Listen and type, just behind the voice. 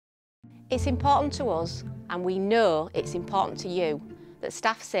It's important to us, and we know it's important to you, that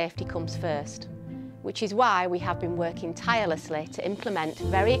staff safety comes first, which is why we have been working tirelessly to implement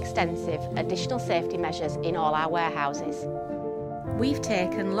very extensive additional safety measures in all our warehouses. We've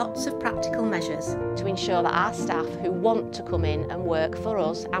taken lots of practical measures to ensure that our staff who want to come in and work for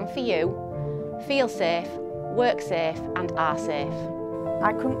us and for you feel safe, work safe and are safe.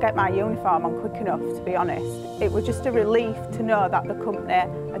 I couldn't get my uniform on quick enough, to be honest. It was just a relief to know that the company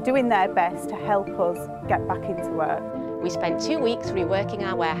are doing their best to help us get back into work. We spent 2 weeks reworking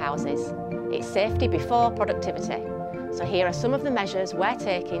our warehouses. It's safety before productivity. So here are some of the measures we're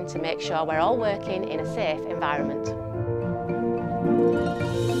taking to make sure we're all working in a safe environment.